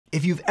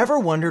If you've ever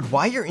wondered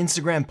why your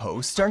Instagram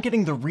posts aren't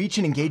getting the reach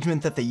and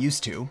engagement that they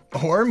used to,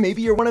 or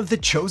maybe you're one of the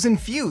chosen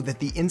few that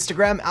the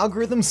Instagram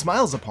algorithm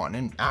smiles upon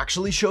and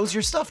actually shows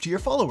your stuff to your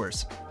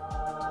followers.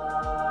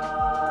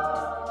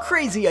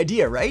 Crazy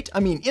idea, right? I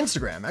mean,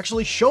 Instagram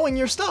actually showing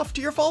your stuff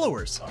to your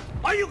followers.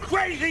 Are you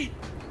crazy?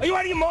 Are you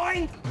out of your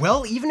mind?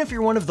 Well, even if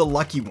you're one of the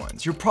lucky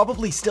ones, you're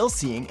probably still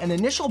seeing an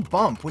initial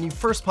bump when you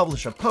first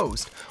publish a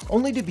post,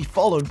 only to be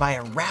followed by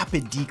a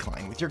rapid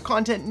decline with your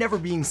content never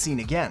being seen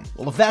again.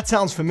 Well, if that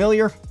sounds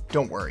familiar,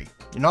 don't worry,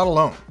 you're not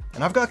alone.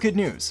 And I've got good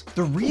news.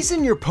 The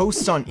reason your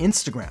posts on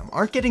Instagram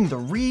aren't getting the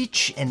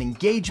reach and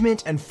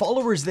engagement and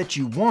followers that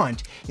you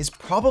want is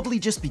probably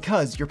just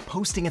because you're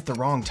posting at the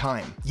wrong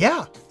time.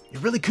 Yeah. It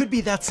really could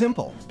be that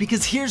simple.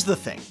 Because here's the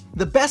thing,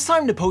 the best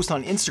time to post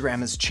on Instagram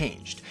has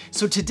changed.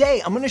 So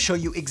today I'm gonna show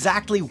you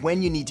exactly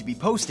when you need to be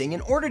posting in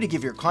order to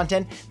give your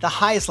content the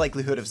highest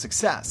likelihood of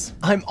success.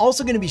 I'm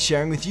also gonna be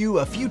sharing with you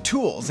a few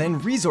tools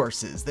and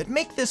resources that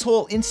make this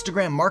whole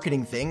Instagram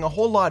marketing thing a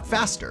whole lot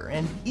faster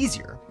and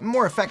easier,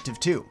 more effective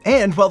too.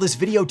 And while this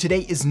video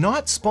today is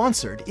not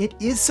sponsored, it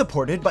is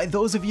supported by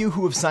those of you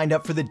who have signed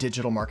up for the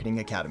Digital Marketing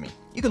Academy.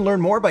 You can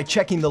learn more by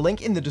checking the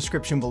link in the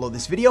description below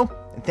this video,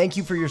 and thank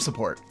you for your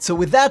support. So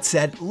with that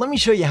said, let me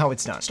show you how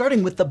it's done.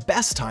 Starting with the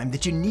best time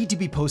that you need to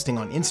be posting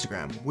on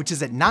Instagram, which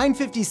is at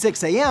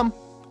 9:56 a.m.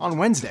 on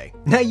Wednesday.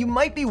 Now you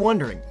might be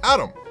wondering,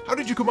 Adam, how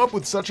did you come up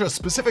with such a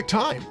specific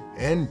time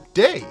and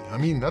day? I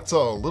mean, that's a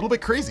little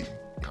bit crazy.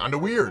 Kinda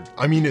weird.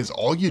 I mean, is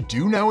all you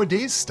do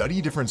nowadays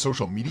study different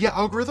social media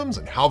algorithms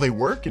and how they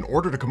work in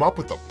order to come up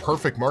with the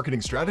perfect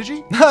marketing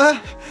strategy?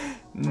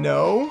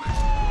 No.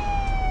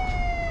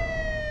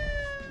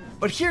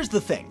 But here's the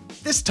thing,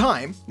 this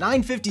time,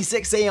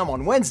 9:56 a.m.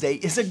 on Wednesday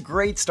is a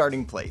great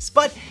starting place,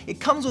 but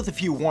it comes with a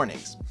few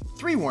warnings.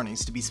 3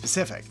 warnings to be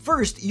specific.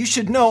 First, you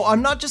should know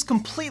I'm not just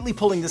completely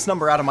pulling this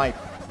number out of my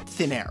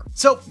thin air.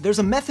 So there's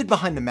a method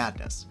behind the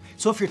madness.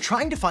 So if you're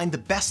trying to find the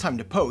best time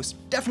to post,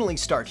 definitely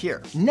start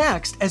here.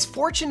 Next, as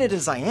fortunate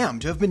as I am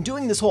to have been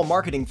doing this whole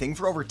marketing thing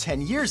for over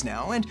 10 years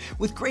now, and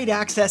with great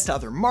access to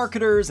other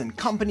marketers and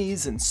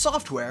companies and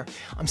software,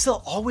 I'm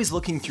still always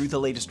looking through the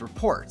latest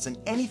reports and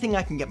anything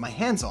I can get my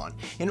hands on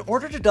in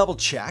order to double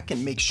check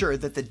and make sure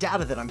that the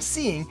data that I'm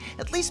seeing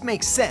at least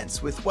makes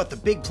sense with what the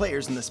big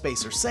players in the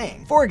space are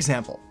saying. For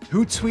example,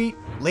 Hootsuite,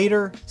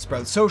 Later,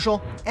 Sprout Social,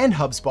 and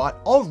HubSpot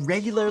all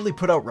regularly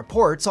put out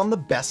reports on the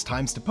best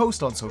times to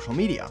post on social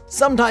media.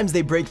 Sometimes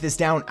they break this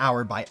down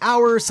hour by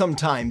hour,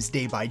 sometimes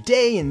day by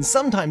day, and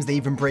sometimes they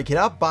even break it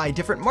up by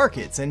different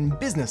markets and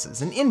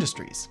businesses and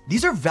industries.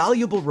 These are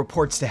valuable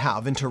reports to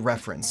have and to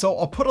reference, so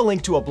I'll put a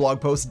link to a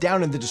blog post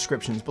down in the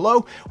descriptions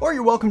below, or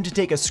you're welcome to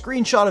take a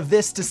screenshot of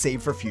this to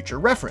save for future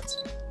reference.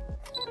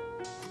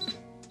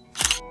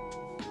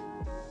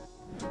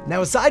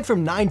 Now, aside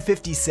from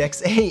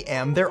 9:56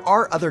 a.m., there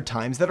are other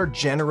times that are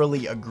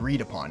generally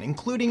agreed upon,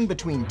 including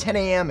between 10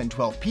 a.m. and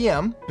 12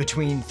 p.m.,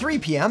 between 3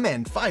 p.m.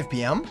 and 5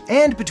 p.m.,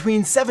 and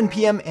between 7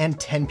 p.m. and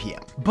 10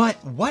 p.m. But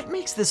what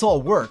makes this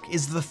all work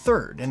is the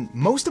third and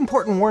most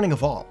important warning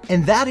of all,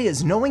 and that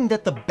is knowing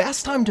that the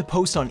best time to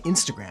post on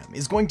Instagram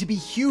is going to be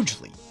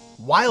hugely,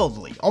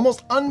 wildly,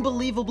 almost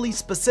unbelievably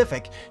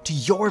specific to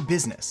your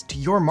business, to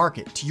your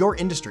market, to your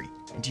industry,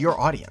 and to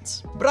your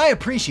audience. But I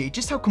appreciate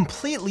just how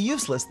completely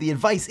useless the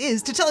advice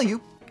is to tell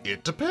you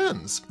It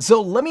depends.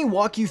 So let me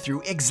walk you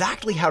through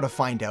exactly how to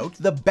find out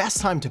the best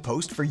time to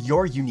post for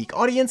your unique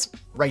audience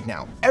right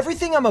now.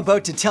 Everything I'm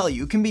about to tell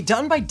you can be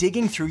done by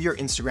digging through your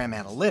Instagram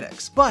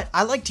analytics, but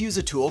I like to use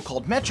a tool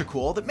called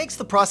Metricool that makes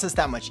the process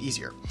that much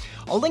easier.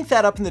 I'll link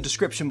that up in the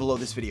description below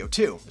this video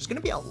too. There's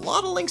gonna be a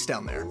lot of links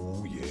down there.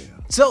 Oh yeah.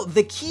 So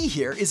the key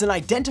here is in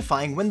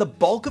identifying when the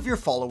bulk of your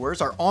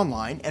followers are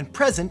online and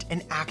present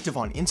and active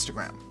on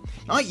Instagram.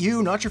 Not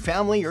you, not your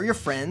family or your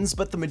friends,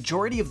 but the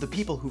majority of the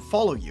people who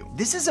follow you.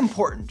 This is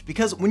important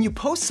because when you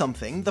post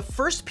something, the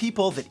first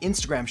people that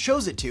Instagram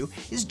shows it to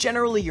is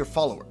generally your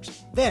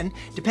followers. Then,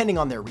 depending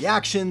on their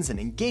reactions and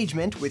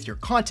engagement with your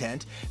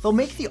content, they'll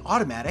make the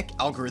automatic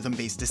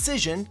algorithm-based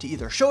decision to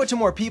either show it to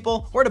more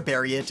people or to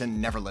bury it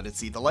and never let it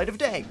see the light of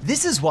day.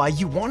 This is why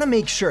you want to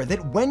make sure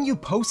that when you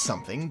post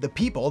something, the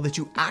people that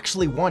you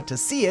actually want to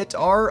see it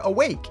are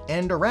awake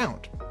and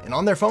around and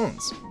on their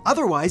phones.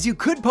 Otherwise, you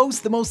could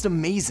post the most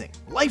amazing,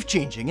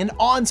 life-changing, and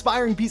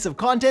awe-inspiring piece of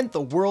content the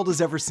world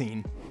has ever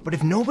seen. But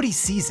if nobody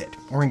sees it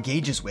or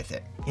engages with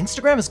it,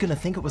 Instagram is gonna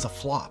think it was a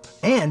flop.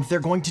 And they're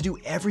going to do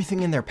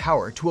everything in their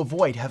power to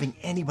avoid having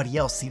anybody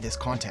else see this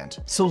content.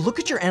 So look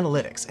at your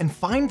analytics and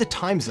find the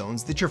time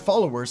zones that your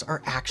followers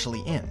are actually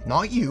in.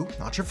 Not you,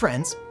 not your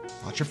friends,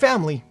 not your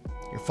family,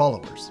 your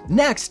followers.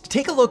 Next,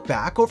 take a look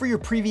back over your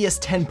previous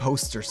 10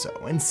 posts or so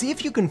and see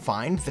if you can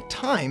find the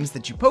times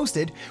that you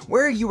posted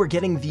where you were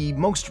getting the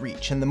most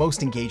reach and the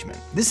most engagement.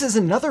 This is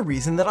another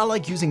reason that I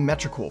like using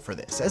Metricool for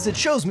this, as it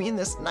shows me in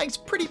this nice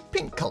pretty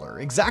pink color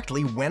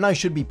exactly when I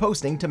should be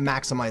posting to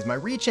maximize my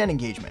reach and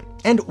engagement.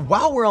 And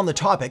while we're on the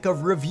topic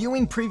of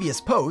reviewing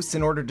previous posts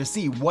in order to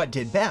see what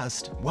did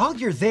best, while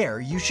you're there,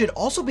 you should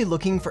also be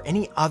looking for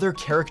any other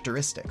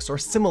characteristics or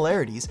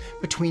similarities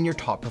between your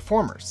top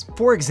performers.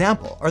 For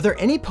example, are there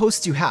any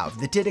posts you have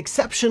that did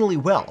exceptionally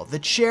well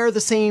that share the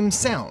same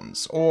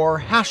sounds, or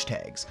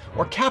hashtags,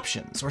 or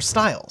captions, or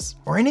styles,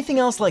 or anything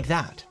else like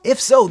that? If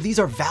so, these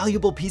are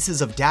valuable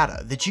pieces of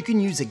data that you can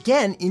use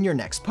again in your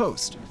next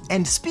post.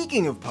 And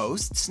speaking of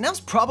posts, now's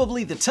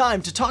probably the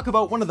time to talk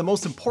about one of the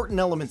most important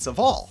elements of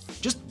all.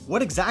 Just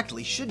what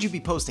exactly should you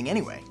be posting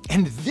anyway?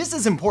 And this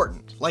is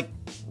important, like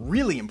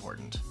really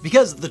important.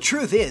 Because the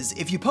truth is,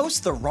 if you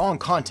post the wrong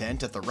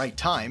content at the right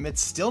time,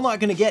 it's still not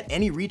gonna get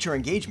any reach or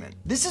engagement.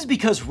 This is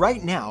because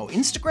right now,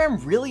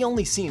 Instagram really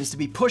only seems to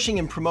be pushing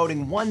and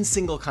promoting one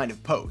single kind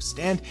of post.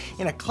 And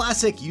in a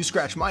classic you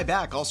scratch my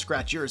back, I'll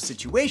scratch yours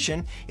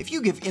situation, if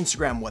you give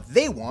Instagram what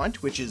they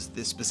want, which is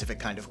this specific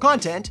kind of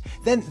content,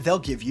 then they'll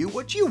give you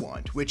what you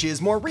want, which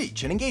is more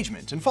reach and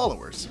engagement and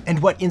followers.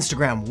 And what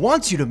Instagram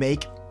wants you to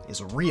make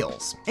is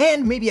Reels,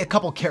 and maybe a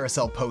couple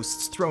carousel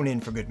posts thrown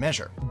in for good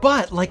measure.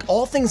 But like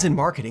all things in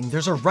marketing,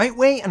 there's a right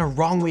way and a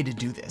wrong way to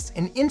do this,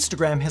 and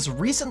Instagram has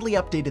recently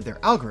updated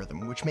their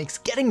algorithm, which makes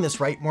getting this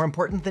right more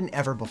important than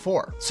ever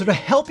before. So to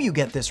help you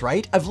get this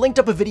right, I've linked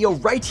up a video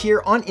right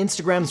here on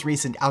Instagram's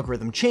recent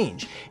algorithm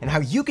change, and how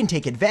you can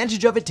take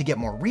advantage of it to get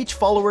more reach,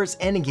 followers,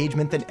 and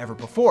engagement than ever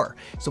before.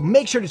 So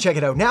make sure to check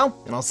it out now,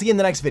 and I'll see you in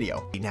the next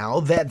video.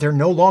 Now that they're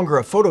no longer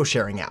a photo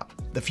sharing app,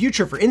 the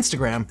future for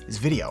Instagram is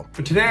video.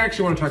 But today I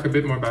actually want to talk a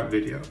bit more about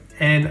video.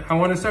 And I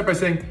want to start by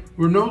saying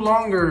we're no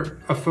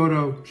longer a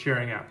photo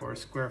sharing app or a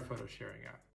Square photo sharing app.